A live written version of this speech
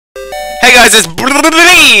guys, it's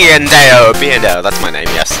Biendeo, that's my name,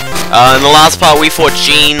 yes. In the last part, we fought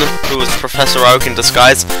Gene, who was Professor Oak in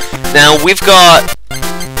disguise. Now, we've got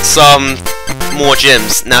some more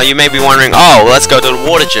gyms. Now, you may be wondering, oh, let's go to the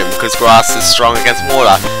water gym, because grass is strong against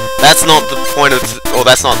water. That's not the point of, or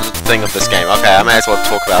that's not the thing of this game. Okay, I may as well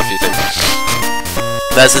talk about a few things.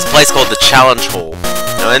 There's this place called the Challenge Hall.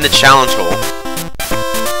 Now, in the Challenge Hall,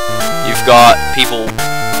 you've got people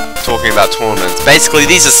talking about tournaments. Basically,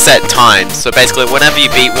 these are set times. So basically, whenever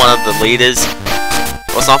you beat one of the leaders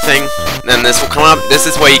or something, then this will come up. This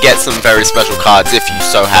is where you get some very special cards if you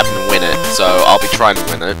so happen to win it. So I'll be trying to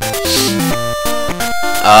win it.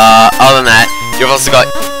 Other than that, you've also got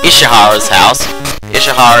Ishihara's house.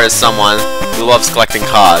 Ishihara is someone who loves collecting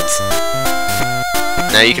cards.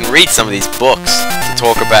 Now you can read some of these books to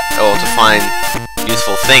talk about or to find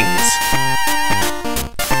useful things.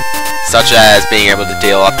 Such as being able to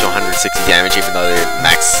deal up to 160 damage, even though the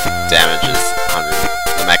max damage is 100,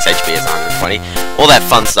 the max HP is 120. All that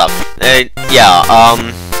fun stuff. Yeah.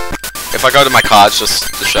 If I go to my cards,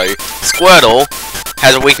 just to show you, Squirtle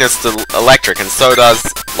has a weakness to electric, and so does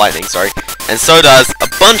lightning. Sorry, and so does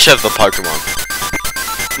a bunch of the Pokemon.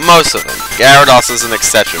 Most of them. Gyarados is an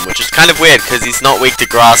exception, which is kind of weird because he's not weak to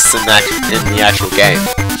grass in the actual game.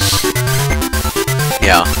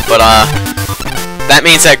 Yeah, but that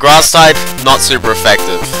means that grass type, not super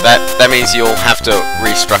effective. That means you'll have to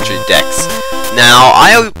restructure your decks. Now,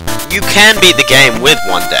 you can beat the game with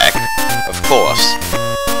one deck, of course.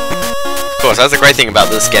 Of course, that's the great thing about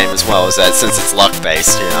this game as well, is that since it's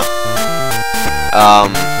luck-based, you know,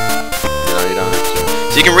 you don't have to.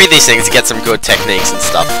 So you can read these things to get some good techniques and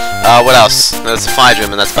stuff. What else? There's a fire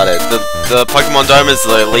gym, and that's about it. The Pokemon Dome is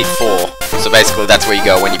the Elite Four, so basically that's where you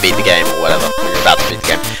go when you beat the game or whatever, when you're about to beat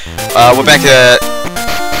the game. We're back to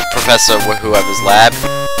Professor whoever's lab.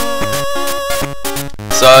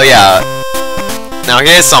 So yeah, now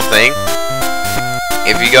here's something.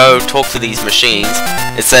 If you go talk to these machines,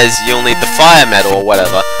 it says you'll need the fire metal or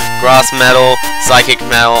whatever, grass metal, psychic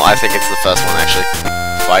metal. I think it's the first one actually.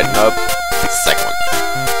 Nope, it's the second one.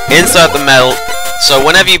 Insert the metal. So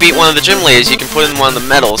whenever you beat one of the gym leaders, you can put in one of the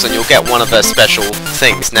medals and you'll get one of their special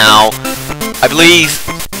things. Now, I believe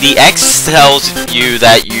the X tells you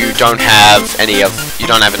that you don't have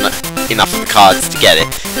enough of the cards to get it,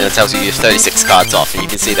 and it tells you you're 36 cards off. And you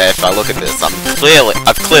can see that if I look at this,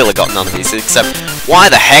 I've clearly got none of these. Except, why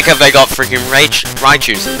the heck have they got freaking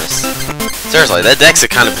Raichus in this? Seriously, their decks are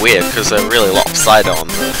kind of weird because they're really lopsided on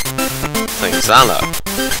the things. I don't know.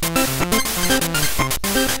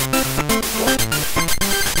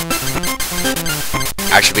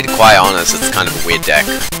 Actually, to be quite honest, it's kind of a weird deck.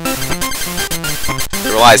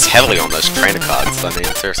 It relies heavily on those trainer cards, I mean,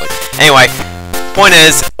 seriously. Anyway, point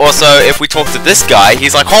is, also, if we talk to this guy,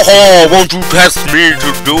 he's like, ho ho, won't you test me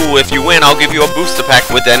to do? If you win, I'll give you a booster pack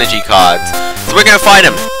with energy cards. So we're gonna fight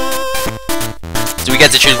him. So we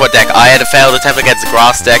get to choose what deck. I had a failed attempt against the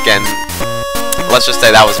grass deck, and let's just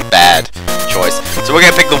say that was a bad choice. So we're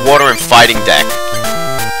gonna pick the water and fighting deck.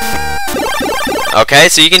 Okay,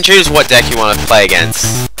 so you can choose what deck you want to play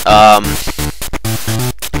against.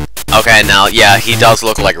 Okay, now, yeah, he does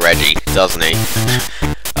look like Reggie, doesn't he?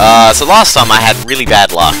 So last time I had really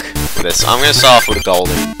bad luck with this. I'm going to start off with a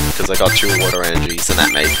Golden, because I got 2 water energies, and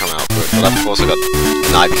that may come out good. But I've also got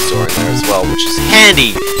an Ivysaur in there as well, which is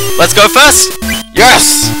handy. Let's go first!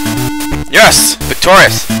 Yes! Yes!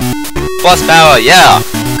 Victorious! Plus power, yeah!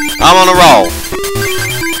 I'm on a roll!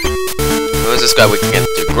 Where's this guy we can get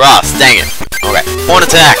to? Grass, dang it! Okay, horn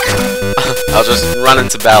attack! I'll just run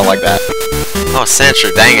into battle like that. Oh,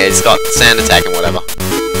 Sandshrew, dang it, he's got sand attack and whatever.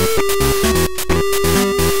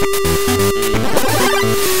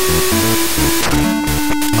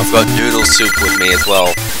 I've got noodle soup with me as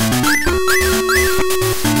well.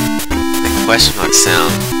 That question mark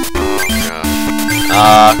sound. Oh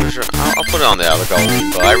gosh. I'll put it on the other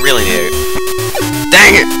Golden, but I really need it.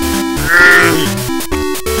 Dang it!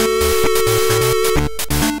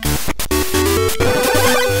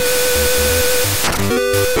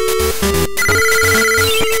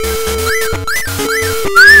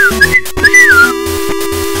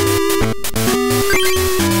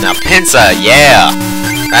 Now, Pinsir, yeah!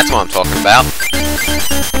 That's what I'm talking about.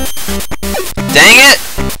 Dang it!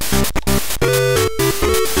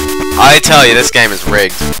 I tell you, this game is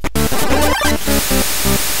rigged.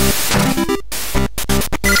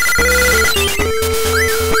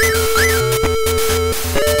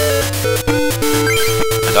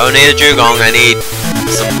 I don't need a Dugong, I need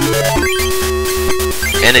some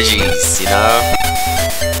energies, you know?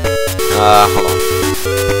 Hold on.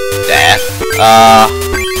 There.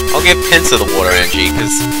 I'll give Pinsir the water energy,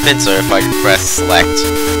 because Pinsir, if I can press select,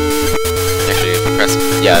 press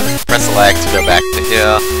select to go back to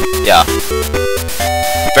here. Yeah.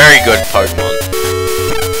 Very good Pokemon.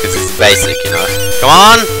 Because it's basic, you know. Come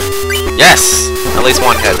on! Yes! At least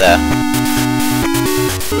one hit there.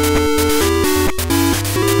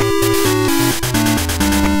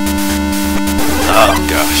 Oh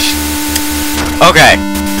gosh. Okay.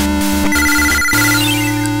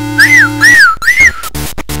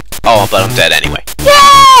 Oh, but I'm dead anyway.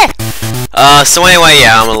 Yeah! So anyway,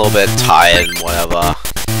 yeah, I'm a little bit tired and whatever.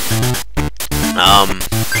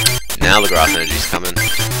 Now the grass energy's coming.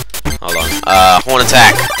 Hold on. Horn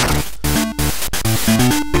attack.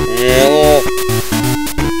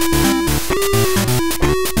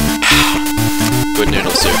 Good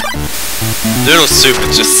noodle soup. Noodle soup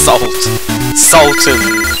is just salt and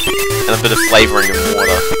a bit of flavoring and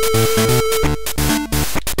water.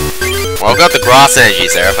 Well, I've got the grass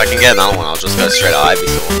energies there. If I can get another one, I'll just go straight to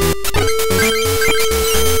Ivysaur.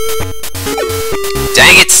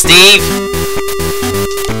 Dang it, Steve!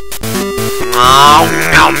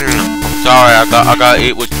 Sorry, I gotta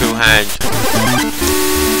eat with 2 hands.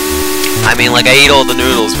 I mean, like, I eat all the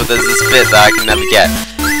noodles, but there's this bit that I can never get.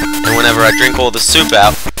 And whenever I drink all the soup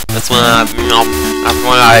out, that's when I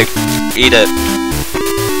eat it.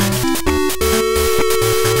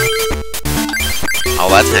 Oh,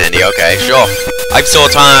 that's handy. Okay, sure. Ivysaur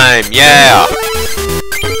time. Yeah.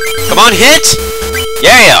 Come on, hit.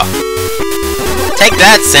 Yeah. Take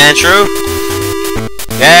that, Sandshrew.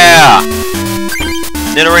 Yeah.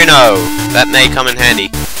 Nidorino. That may come in handy.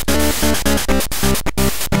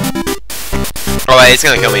 Oh wait, it's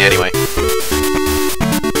gonna kill me anyway.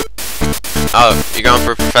 Oh, you're going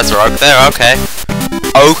for Professor Oak there? Okay.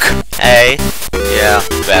 Oak. Hey. Yeah,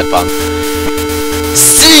 bad pun.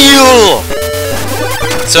 Seal!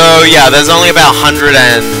 So, yeah, there's only about 100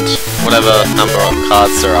 and whatever number of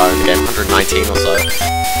cards there are in the game. 119 or so.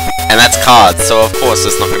 And that's cards, so of course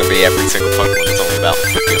it's not going to be every single Pokemon. It's only about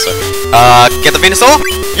 50 or so. Get the Venusaur?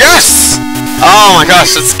 Yes! Oh my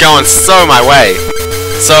gosh, it's going so my way.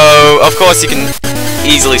 So, of course you can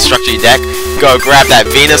easily structure your deck. Go grab that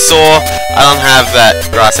Venusaur. I don't have that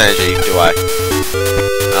grass energy, do I?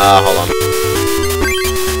 Hold on.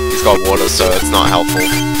 He's got water, so it's not helpful.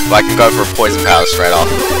 But I can go for a poison powder straight off.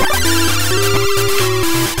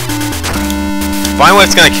 Vine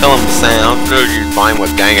Whip's gonna kill him, saying I'm gonna use Vine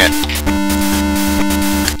Whip, dang it.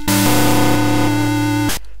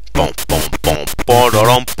 Boom, boom, boom, boom,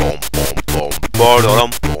 boom, boom, boom, boom.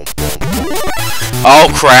 Oh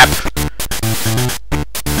crap!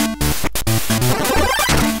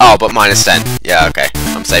 Oh, but minus 10. Yeah, okay.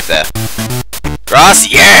 I'm safe there. Grass,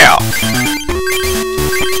 yeah!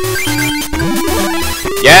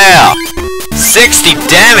 Yeah! 60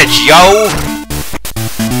 damage, yo!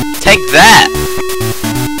 Take that!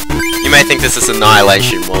 You may think this is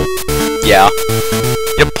Annihilation. Well, yeah.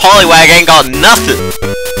 Your Poliwag ain't got nothing!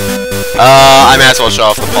 I may as well show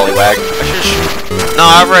off the Poliwag. No,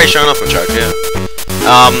 I've already shown off Machoke, yeah.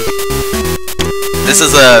 This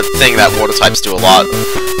is a thing that water types do a lot.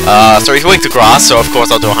 So he's weak to grass, so of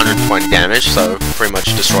course I'll do 120 damage, so pretty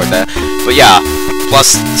much destroyed there. But yeah,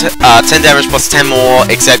 plus 10 damage plus 10 more,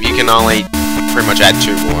 except you can only pretty much add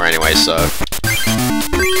 2 more anyway, so...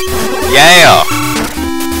 Yeah!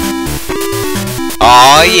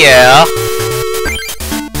 Oh yeah!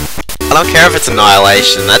 I don't care if it's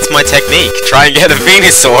Annihilation, that's my technique. Try and get a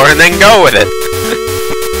Venusaur and then go with it.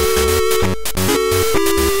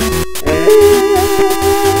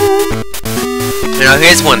 You know,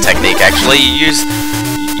 here's one technique actually. You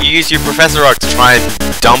use your Professor Oak to try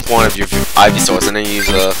and dump one of your Ivysaurs, and then you use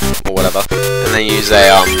a or whatever, and then you use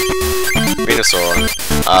a Venusaur in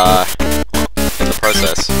the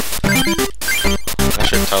process. I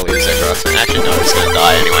should totally use that grass. Actually, no, it's gonna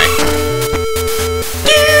die anyway.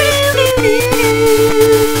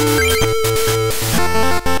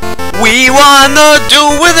 We wanna do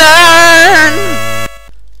within.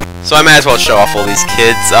 So I may as well show off all these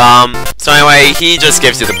kids. So anyway, he just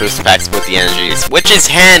gives you the booster packs with the energies, which is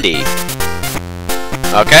handy.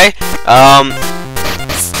 Okay?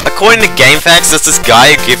 According to GameFAQs, there's this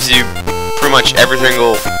guy who gives you pretty much every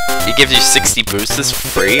single... He gives you 60 boosters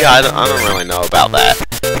free? I don't really know about that.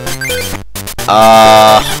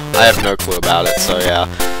 I have no clue about it, so yeah.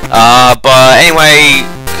 But anyway,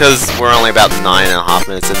 because we're only about 9.5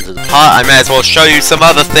 minutes into the part, I may as well show you some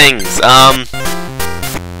other things.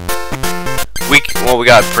 We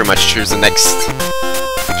gotta pretty much choose the next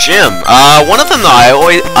gym. One of them that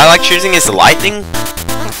I like choosing is the Lightning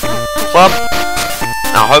Club.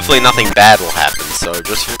 Now, hopefully nothing bad will happen. So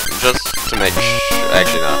just to make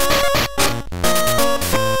actually no.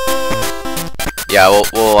 Yeah,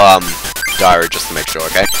 we'll diary just to make sure,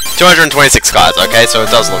 okay? 226 cards, okay? So it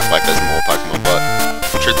does look like there's more Pokemon, but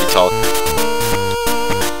truth be told.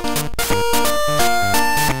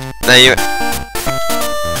 Now you...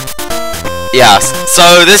 Yeah,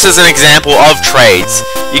 so this is an example of trades.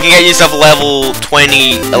 You can get yourself a level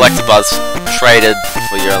 20 Electabuzz traded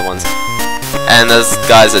for your other ones. And there's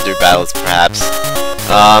guys that do battles, perhaps.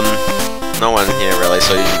 No one here really,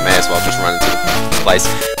 so you may as well just run into the place.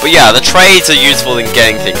 But yeah, the trades are useful in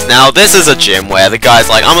getting things. Now, this is a gym where the guy's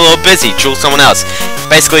like, I'm a little busy, duel someone else.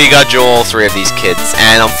 Basically, you gotta duel all three of these kids,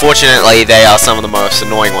 and unfortunately, they are some of the most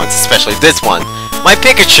annoying ones, especially this one. My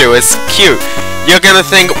Pikachu is cute. You're gonna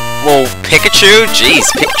think, well, Pikachu? Jeez,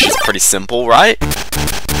 Pikachu's pretty simple, right?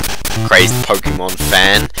 Crazy Pokemon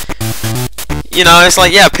fan. You know, it's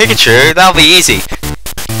like, yeah, Pikachu, that'll be easy.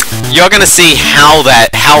 You're gonna see how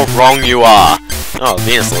wrong you are. Oh,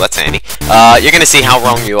 Venusaur, that's handy. You're gonna see how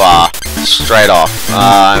wrong you are. Straight off.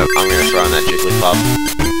 I'm gonna throw in that Jigglypuff.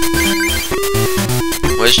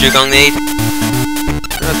 What does Dugong need?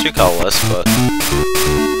 Not too colorless, but...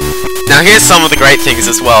 Now here's some of the great things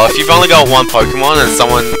as well. If you've only got one Pokemon and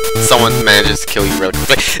someone manages to kill you really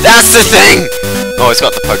quickly... That's the thing! Oh, it's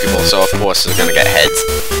got the Pokeball, so of course it's gonna get heads.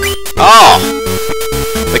 Oh!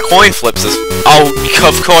 The coin flips is... Oh,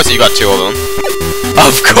 of course you got two of them.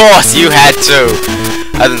 Of course you had two!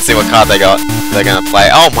 I didn't see what card they got. They're gonna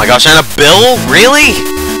play. Oh my gosh, and a bill? Really?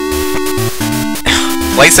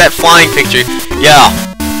 Place that flying picture. Yeah.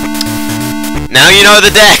 Now you know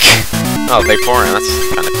the deck! Oh, Vaporeon, that's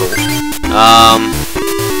kinda cool.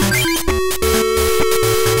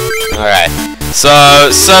 Alright. So,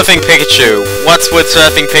 Surfing Pikachu. What's with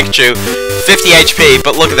Surfing Pikachu? 50 HP,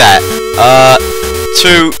 but look at that.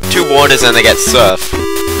 Two waters and they get Surf.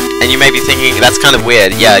 And you may be thinking, that's kind of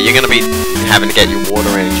weird. Yeah, you're gonna be having to get your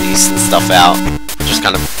water energies and stuff out, which is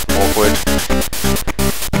kind of awkward.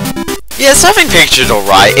 Yeah, Surfing Pikachu's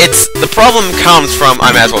alright. The problem comes from,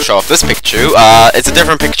 I may as well show off this Pikachu. It's a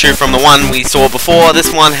different Pikachu from the one we saw before.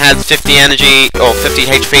 This one has 50 energy, or 50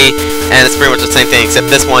 HP, and it's pretty much the same thing, except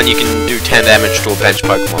this one you can do 10 damage to a bench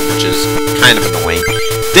Pokemon, which is kind of annoying.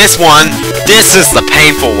 This is the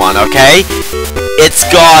painful one, okay? It's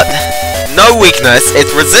got no weakness,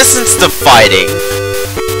 it's resistance to fighting,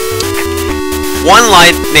 1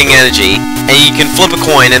 lightning energy, and you can flip a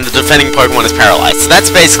coin and the defending Pokemon is paralyzed. So that's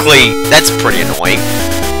pretty annoying.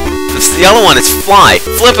 The other one is Fly.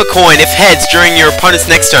 Flip a coin, if heads during your opponent's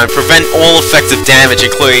next turn, prevent all effective damage,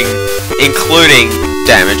 including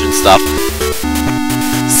damage and stuff.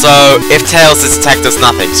 So, if Tails, this attack does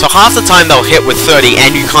nothing. So half the time they'll hit with 30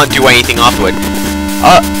 and you can't do anything afterward.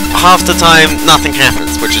 Half the time, nothing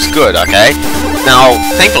happens, which is good, okay? Now,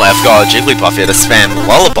 thankfully I've got a Jigglypuff here to spam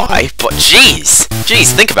Lullaby, but jeez,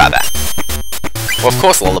 think about that. Well, of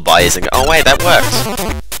course Lullaby isn't. Oh wait, that works.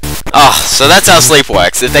 Oh, so that's how Sleep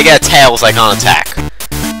works. If they get Tails, they can't attack.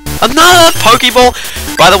 Another Pokeball!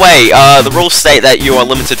 By the way, the rules state that you are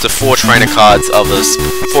limited to 4 trainer cards of this,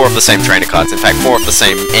 4 of the same trainer cards. In fact, 4 of the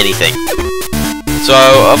same anything. So,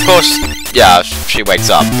 of course, yeah, she wakes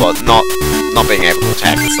up, but not being able to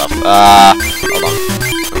attack and stuff. Hold on.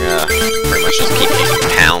 I'm gonna pretty much just keep using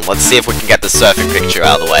Pound. Let's see if we can get the Surfing Picture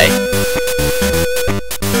out of the way.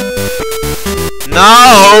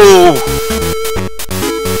 No!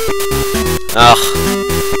 Ugh.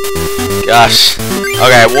 Gosh.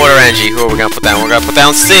 Okay, Water Energy. Who are we gonna put down? We're gonna put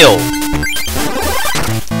down Seal.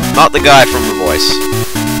 Not the guy from The Voice.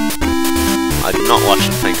 I do not watch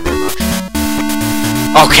it, thank you very much.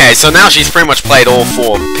 Okay, so now she's pretty much played all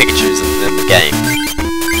 4 Pikachus in the game.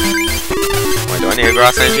 Wait, do I need a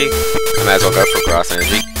Grass Energy? I may as well go for Grass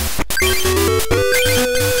Energy.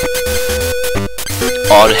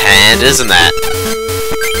 Odd hand, isn't that?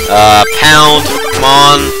 Pound, come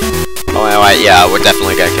on. Oh, wait, yeah, we're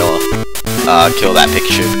definitely gonna kill her. Kill that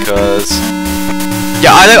Pikachu, because...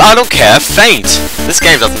 Yeah, I don't care, faint! This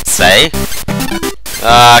game doesn't say.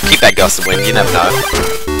 Keep that Gust of Wind, you never know.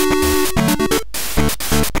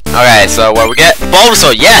 Okay, so what we get?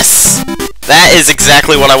 Bulbasaur, yes! That is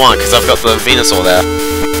exactly what I want, because I've got the Venusaur there.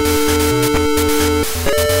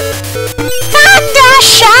 Thunder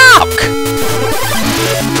Shock!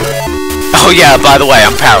 Oh yeah, by the way,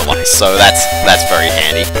 I'm paralyzed, so that's very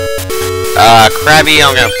handy. Krabby,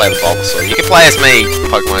 I'm gonna play the Bulbasaur. You can play as many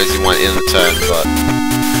Pokemon as you want in a turn, but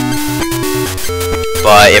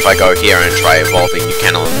if I go here and try evolving, you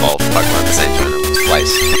cannot evolve Pokemon at the same turn in its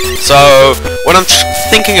place. So, what I'm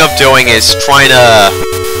thinking of doing is trying to...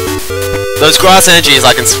 Those Grass Energies,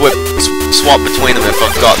 I can swap between them if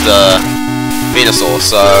I've got the Venusaur,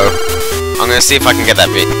 so... I'm gonna see if I can get that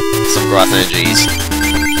some Grass Energies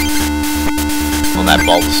on that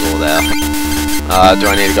Bulbasaur there. Do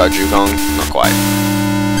I need to go Dugong? Not quite.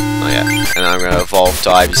 Not yet. And then I'm going to evolve to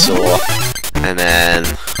Ivysaur. And then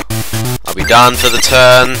I'll be done for the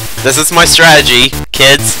turn. This is my strategy,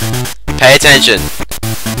 kids. Pay attention.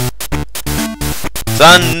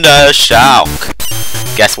 Thunder Shock.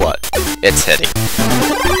 Guess what? It's hitting.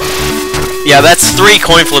 Yeah, that's 3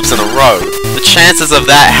 coin flips in a row. The chances of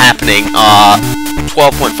that happening are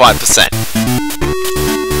 12.5%.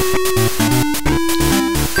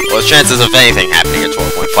 Well, the chances of anything happening are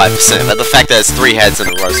 12.5%, but the fact that it's 3 heads in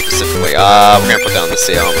a row specifically, we're gonna put down the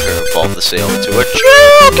seal, and we're gonna evolve the seal into a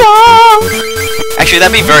Dugong! Actually,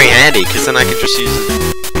 that'd be very handy, because then I could just use it.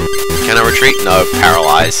 Can I retreat? No,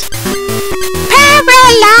 paralyze.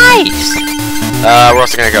 Paralyze! We're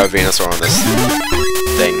also gonna go Venusaur on this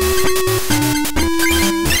thing.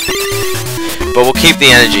 But we'll keep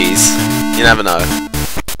the energies. You never know.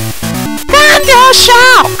 Thunder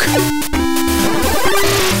Shock!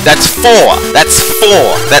 That's 4! That's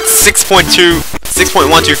 4! That's 6.125%.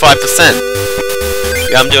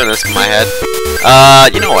 Yeah, I'm doing this in my head.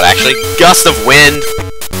 You know what, actually? Gust of Wind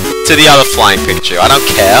to the other flying Pikachu. I don't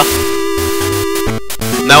care.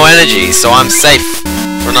 No energy, so I'm safe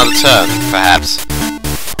for another turn, perhaps.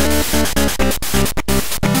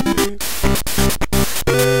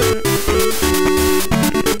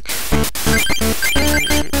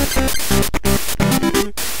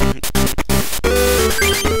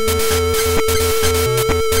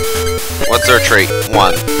 What's the retreat?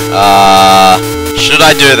 1. Should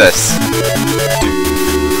I do this?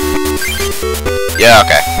 Yeah,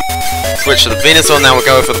 okay. Switch to the Venusaur, now we'll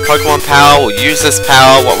go for the Pokemon power. We'll use this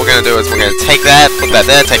power. What we're gonna do is we're gonna take that, put that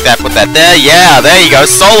there, take that, put that there. Yeah, there you go.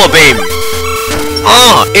 Solar Beam!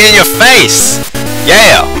 In your face!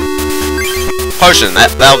 Yeah! Potion,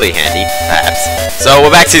 that'll be handy, perhaps. So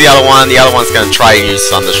we're back to the other one. The other one's gonna try and use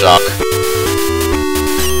Thunder Shock.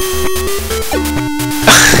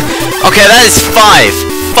 Okay, that is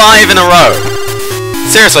 5! 5 in a row!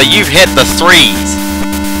 Seriously, you've hit the 3s!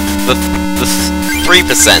 The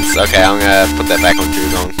 3%. Okay, I'm gonna put that back on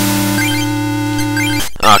Dugong.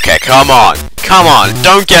 Okay, come on! Come on!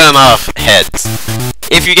 Don't get enough heads!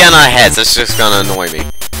 If you get enough heads, it's just gonna annoy me.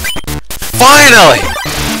 Finally!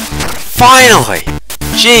 Finally!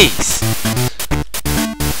 Jeez!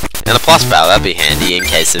 And a plus power, that'd be handy in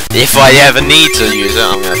case if I ever need to use it.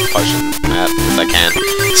 I'm gonna potion that if I can.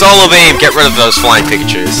 Solar Beam, get rid of those flying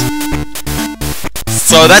Pikachus.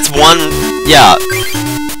 So that's one, yeah.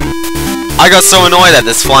 I got so annoyed at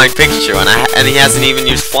this flying Pikachu, and he hasn't even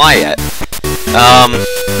used Fly yet.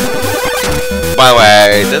 By the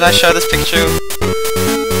way, did I show this Pikachu?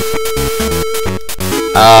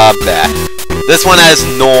 There. This one has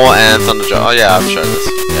Gnaw and Thunderjaw. Oh yeah, I've shown this.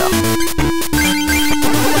 Yeah.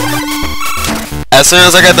 As soon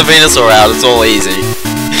as I get the Venusaur out, it's all easy.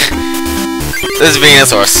 This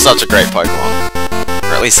Venusaur is such a great Pokemon.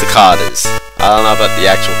 Or at least the card is. I don't know about the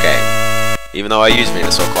actual game. Even though I use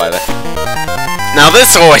Venusaur quite a bit. Now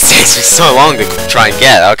this always takes me so long to try and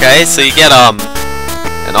get, okay? So you get, an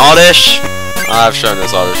Oddish. I've shown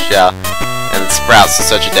this Oddish, yeah. And it sprouts to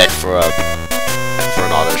search your deck for an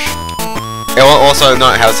Oddish. It will also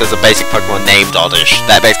note how it says a basic Pokemon named Oddish.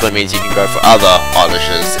 That basically means you can go for other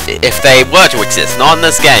Oddishes if they were to exist, not in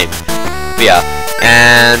this game. But yeah,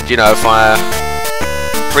 and you know, fire,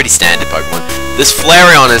 pretty standard Pokemon. This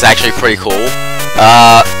Flareon is actually pretty cool.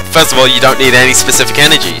 First of all, you don't need any specific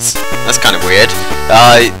energies. That's kind of weird.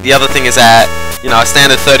 The other thing is that, you know, a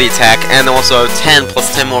standard 30 attack, and also 10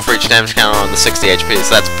 plus 10 more for each damage counter on the 60 HP,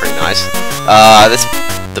 so that's pretty nice.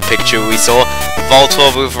 The Pikachu we saw,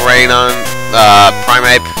 Voltorb with Raynome,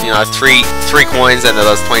 Primeape, you know, three coins, and it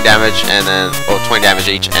does 20 damage, and then, or 20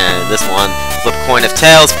 damage each, and this one, flip a coin of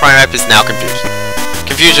Tails, Primeape is now confused.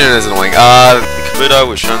 Confusion is annoying.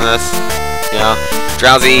 Kabuto, we've shown this, yeah.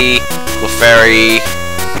 Drowsy, Clefairy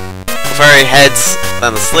heads,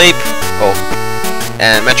 then the sleep,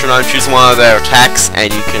 and Metronome, choose one of their attacks,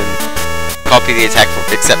 and you can copy the attack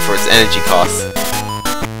except for its energy cost,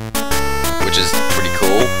 which is pretty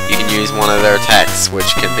cool. You can use one of their attacks,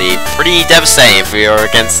 which can be pretty devastating if you're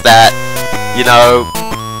against that, you know,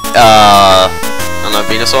 I don't know,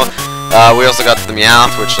 Venusaur. We also got the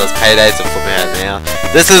Meowth, which does payday, so flip ahead Meowth.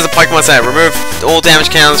 This is a Pokemon set. Remove all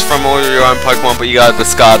damage counters from all your own Pokemon, but you gotta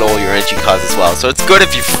discard all your energy cards as well. So it's good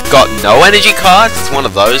if you've got no energy cards. It's one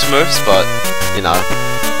of those moves, but, you know.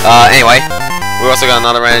 Anyway, we also got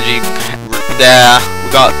another energy there.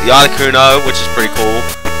 We got the Articuno, which is pretty cool.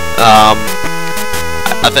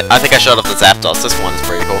 I think I showed off the Zapdos. This one is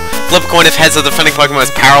pretty cool. Flip a coin if heads of the defending Pokemon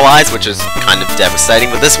is paralyzed, which is kind of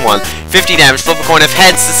devastating. But this one, 50 damage. Flip a coin if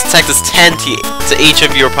heads, this attack does 10 to each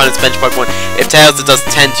of your opponent's bench Pokemon. If tails, it does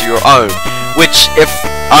 10 to your own. Which, if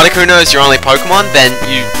Articuno is your only Pokemon, then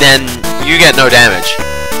you get no damage.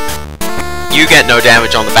 You get no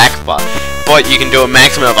damage on the back part. But you can do a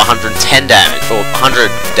maximum of 110 damage, or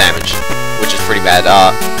 100 damage, which is pretty bad.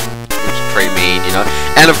 Which is pretty mean, you know.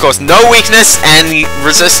 And of course, no weakness and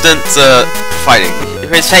resistant to fighting.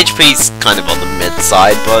 His HP's kind of on the mid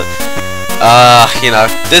side, but you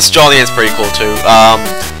know, this Jolion's pretty cool too.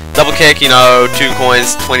 Double kick, you know, 2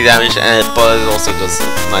 coins, 20 damage, but it also does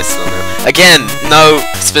nice thunder. Again, no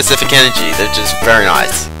specific energy. They're just very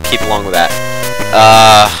nice. Keep along with that.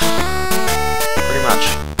 Pretty much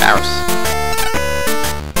Paris.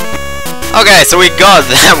 Okay, so we got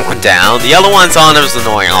that one down. The other ones aren't as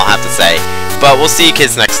annoying, I'll have to say. But we'll see you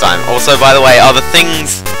kids next time. Also, by the way, are the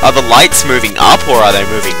lights moving up or are they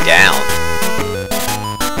moving down?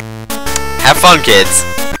 Have fun, kids.